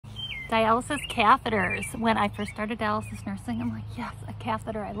Dialysis catheters. When I first started dialysis nursing, I'm like, yes, a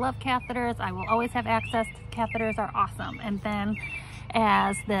catheter. I love catheters. I will always have access to catheters. Are awesome. And then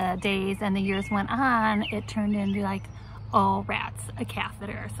as the days and the years went on, it turned into like, oh rats, a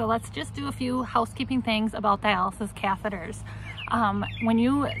catheter. So let's just do a few housekeeping things about dialysis catheters. When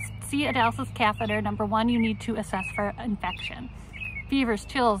you see a dialysis catheter, number one, you need to assess for infection. Fevers,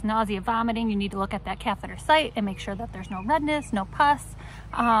 chills, nausea, vomiting, you need to look at that catheter site and make sure that there's no redness, no pus.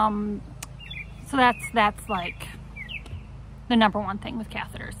 So that's like the number one thing with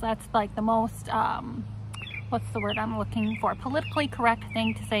catheters. That's like the most, what's the word I'm looking for? Politically correct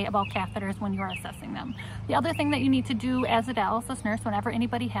thing to say about catheters when you're assessing them. The other thing that you need to do as a dialysis nurse, whenever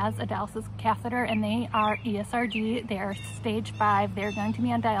anybody has a dialysis catheter and they are ESRD, they are stage 5, they're going to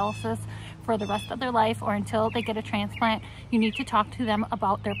be on dialysis for the rest of their life or until they get a transplant, you need to talk to them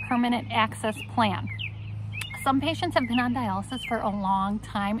about their permanent access plan. Some patients have been on dialysis for a long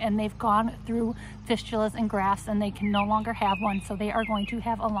time and they've gone through fistulas and grafts and they can no longer have one, so they are going to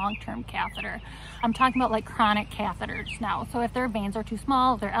have a long-term catheter. I'm talking about like chronic catheters now. So if their veins are too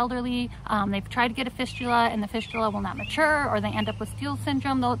small, they're elderly, they've tried to get a fistula and the fistula will not mature, or they end up with Steele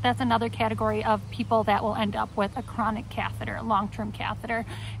syndrome, though that's another category of people that will end up with a chronic catheter, a long-term catheter.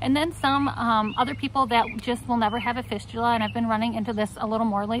 And then some other people that just will never have a fistula, and I've been running into this a little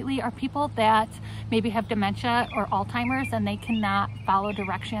more lately, are people that maybe have dementia or Alzheimer's and they cannot follow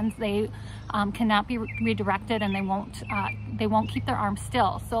directions. They cannot be redirected and they won't keep their arms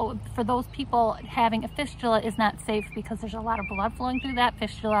still. So for those people, having a fistula is not safe because there's a lot of blood flowing through that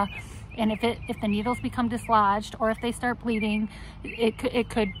fistula, and if the needles become dislodged or if they start bleeding, it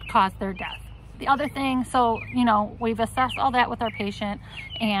could cause their death. The other thing, so, you know, we've assessed all that with our patient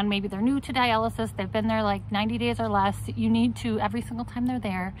and maybe they're new to dialysis, they've been there like 90 days or less. You need to, every single time they're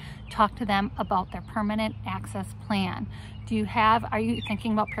there, talk to them about their permanent access plan. Are you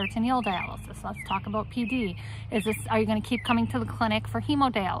thinking about peritoneal dialysis? Let's talk about PD. Are you going to keep coming to the clinic for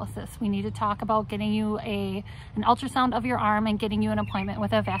hemodialysis? We need to talk about getting you an ultrasound of your arm and getting you an appointment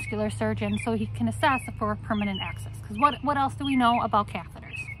with a vascular surgeon so he can assess for permanent access. Because what else do we know about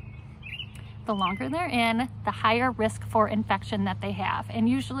catheters? The longer they're in, the higher risk for infection that they have. And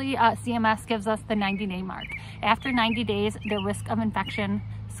usually CMS gives us the 90-day mark. After 90 days, the risk of infection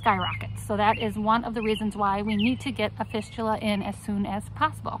skyrockets. So that is one of the reasons why we need to get a fistula in as soon as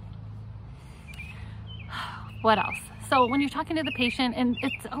possible. What else? So when you're talking to the patient, and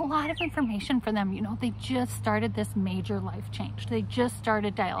it's a lot of information for them, you know, they just started this major life change. They just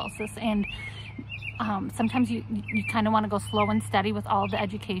started dialysis, and sometimes you kind of want to go slow and steady with all the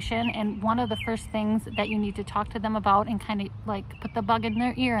education, and one of the first things that you need to talk to them about and kind of like put the bug in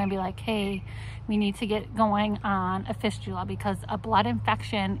their ear and be like, hey, we need to get going on a fistula because a blood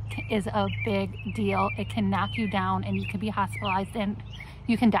infection is a big deal. It can knock you down and you can be hospitalized and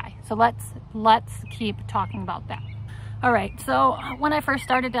you can die. So let's keep talking about that. All right, so when I first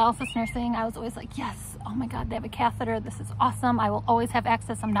started dialysis nursing, I was always like, yes, oh my God, they have a catheter. This is awesome. I will always have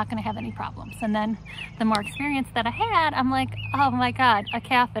access. I'm not going to have any problems. And then the more experience that I had, I'm like, oh my God, a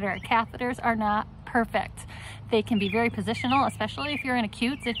catheter. Catheters are not perfect. They can be very positional, especially if you're in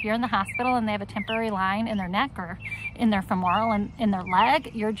acutes. If you're in the hospital and they have a temporary line in their neck or in their femoral and in their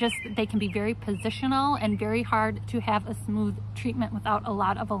leg, they can be very positional and very hard to have a smooth treatment without a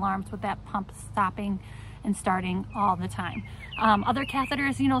lot of alarms with that pump stopping and starting all the time. Other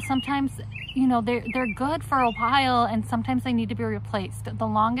catheters, you know, sometimes, you know, they're good for a while and sometimes they need to be replaced. The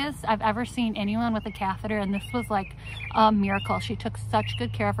longest I've ever seen anyone with a catheter, and this was like a miracle, she took such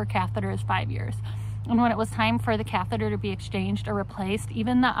good care of her catheter, is 5 years. And when it was time for the catheter to be exchanged or replaced,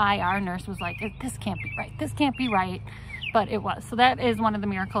 even the IR nurse was like, this can't be right, this can't be right, but it was. So that is one of the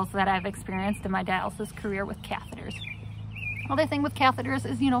miracles that I've experienced in my dialysis career with catheters. Other thing with catheters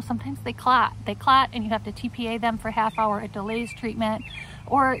is, you know, sometimes they clot and you have to TPA them for half hour. It delays treatment,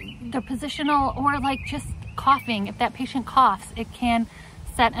 or they're positional, or like just coughing. If that patient coughs, it can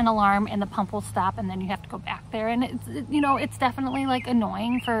set an alarm and the pump will stop and then you have to go back there. And it's definitely like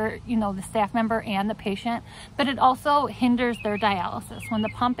annoying for, you know, the staff member and the patient, but it also hinders their dialysis. When the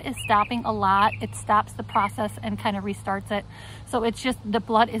pump is stopping a lot, it stops the process and kind of restarts it. So it's just, the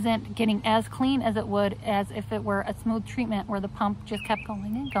blood isn't getting as clean as it would as if it were a smooth treatment where the pump just kept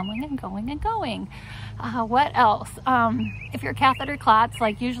going and going and going and going. What else? If your catheter clots,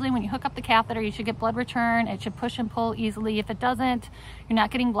 like usually when you hook up the catheter, you should get blood return. It should push and pull easily. If it doesn't, you're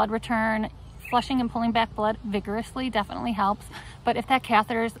not getting blood return. Flushing and pulling back blood vigorously definitely helps. But if that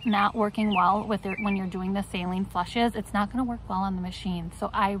catheter is not working well with it when you're doing the saline flushes, it's not going to work well on the machine. So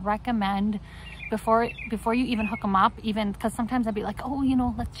I recommend before you even hook them up, even because sometimes I'd be like, oh, you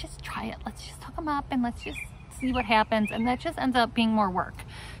know, let's just try it. Let's just hook them up and let's just see what happens. And that just ends up being more work.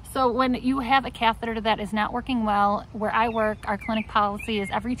 So when you have a catheter that is not working well, where I work, our clinic policy is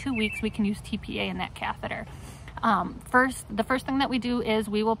every 2 weeks we can use TPA in that catheter. The first thing that we do is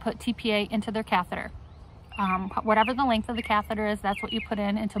we will put TPA into their catheter. Whatever the length of the catheter is, that's what you put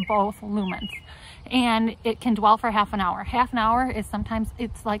into both lumens. And it can dwell for half an hour. Half an hour is sometimes,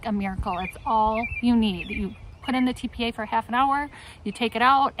 it's like a miracle. It's all you need. You put in the TPA for half an hour, you take it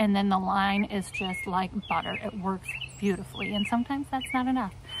out, and then the line is just like butter. It works beautifully. And sometimes that's not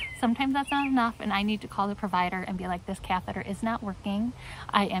enough. Sometimes that's not enough, and I need to call the provider and be like, this catheter is not working.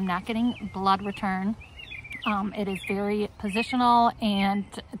 I am not getting blood return. It is very positional, and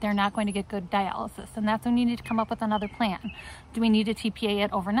they're not going to get good dialysis. And that's when you need to come up with another plan. Do we need to TPA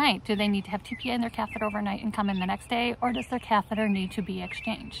it overnight? Do they need to have TPA in their catheter overnight and come in the next day? Or does their catheter need to be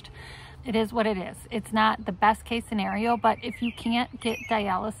exchanged? It is what it is. It's not the best case scenario, but if you can't get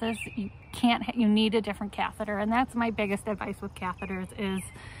dialysis, you need a different catheter. And that's my biggest advice with catheters is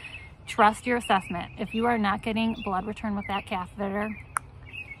trust your assessment. If you are not getting blood return with that catheter,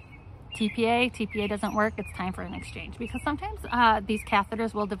 TPA doesn't work, it's time for an exchange. Because sometimes these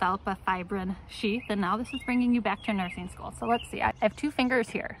catheters will develop a fibrin sheath, and now this is bringing you back to nursing school. So let's see, I have 2 fingers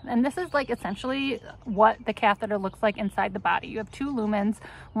here, and this is like essentially what the catheter looks like inside the body. You have 2 lumens,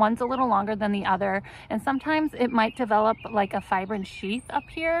 one's a little longer than the other, and sometimes it might develop like a fibrin sheath up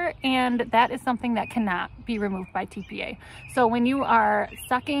here, and that is something that cannot be removed by TPA. So when you are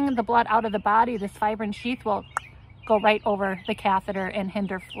sucking the blood out of the body, this fibrin sheath will go right over the catheter and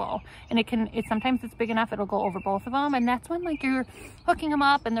hinder flow. And sometimes it's big enough it'll go over both of them, and that's when like you're hooking them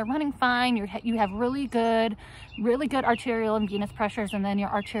up and they're running fine, you have really good arterial and venous pressures, and then your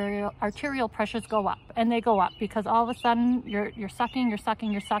arterial pressures go up, and they go up because all of a sudden you're sucking,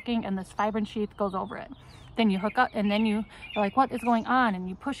 and this fibrin sheath goes over it. Then you hook up, and then you're like, what is going on? And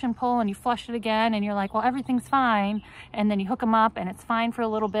you push and pull and you flush it again, and you're like, well, everything's fine. And then you hook them up and it's fine for a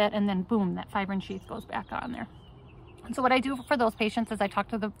little bit, and then boom, that fibrin sheath goes back on there. So what I do for those patients is I talk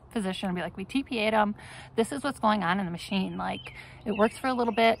to the physician and be like, we TPA'd them. This is what's going on in the machine. Like, it works for a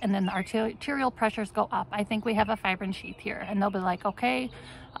little bit, and then the arterial pressures go up. I think we have a fibrin sheath here. And they'll be like, okay,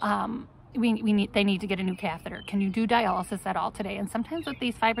 they need to get a new catheter. Can you do dialysis at all today? And sometimes with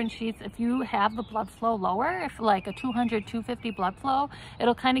these fibrin sheaths, if you have the blood flow lower, if like a 200, 250 blood flow,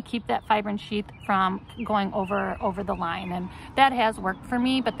 it'll kind of keep that fibrin sheath from going over the line. And that has worked for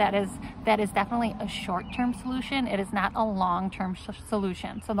me, but that is definitely a short-term solution. It is not a long-term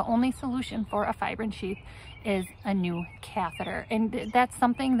solution. So the only solution for a fibrin sheath is a new catheter. And that's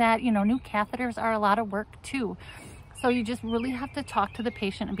something that, new catheters are a lot of work too. So you just really have to talk to the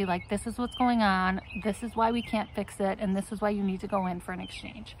patient and be like, this is what's going on, this is why we can't fix it, and this is why you need to go in for an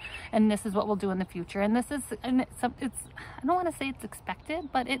exchange. And this is what we'll do in the future. And it's I don't want to say it's expected,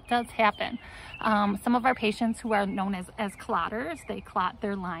 but it does happen. Some of our patients who are known as clotters, they clot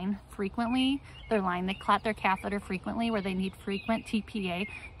their line frequently. They clot their catheter frequently, where they need frequent TPA.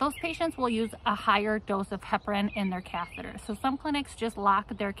 Those patients will use a higher dose of heparin in their catheter. So some clinics just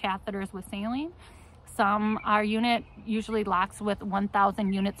lock their catheters with saline. Our unit usually locks with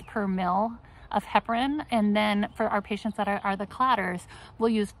 1,000 units per mil of heparin, and then for our patients that are the clotters, we'll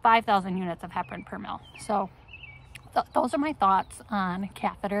use 5,000 units of heparin per mil. So those are my thoughts on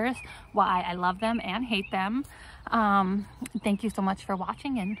catheters, why I love them and hate them. Thank you so much for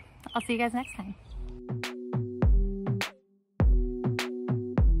watching, and I'll see you guys next time.